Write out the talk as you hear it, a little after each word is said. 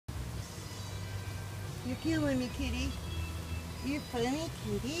You're killing me, kitty. You're funny,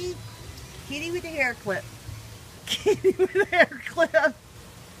 kitty. Kitty with a hair clip. Kitty with a hair clip.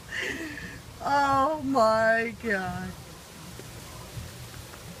 Oh my god.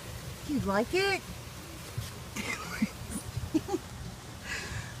 Do you like it?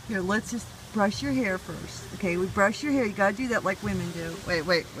 Here, let's just brush your hair first. Okay, we brush your hair. You gotta do that like women do. Wait.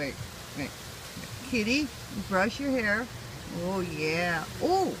 Kitty, you brush your hair. Oh yeah.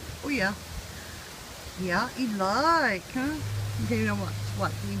 Oh yeah. Yeah, you like, huh? Okay, now watch.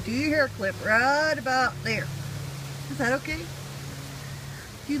 Watch. You do your hair clip right about there. Is that okay?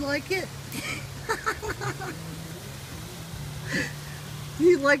 Do you like it? Do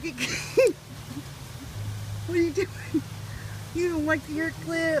you like it? What are you doing? You don't like the hair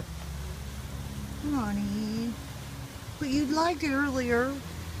clip? Honey. But you liked it earlier.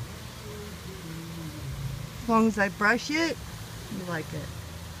 As long as I brush it, you like it.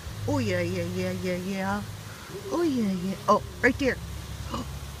 Oh yeah. Oh yeah. Oh, right there.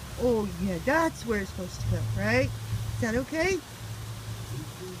 Oh yeah, that's where it's supposed to go, right? Is that okay?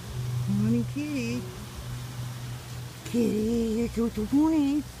 Honey kitty. Kitty, you're so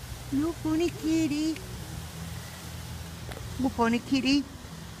funny. You're funny kitty. You're funny kitty.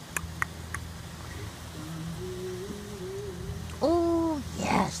 Oh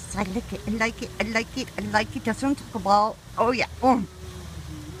yes, I like it. I like it. That's what I'm talking about. Oh yeah.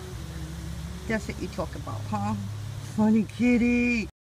 That's what you talk about, huh? Funny kitty.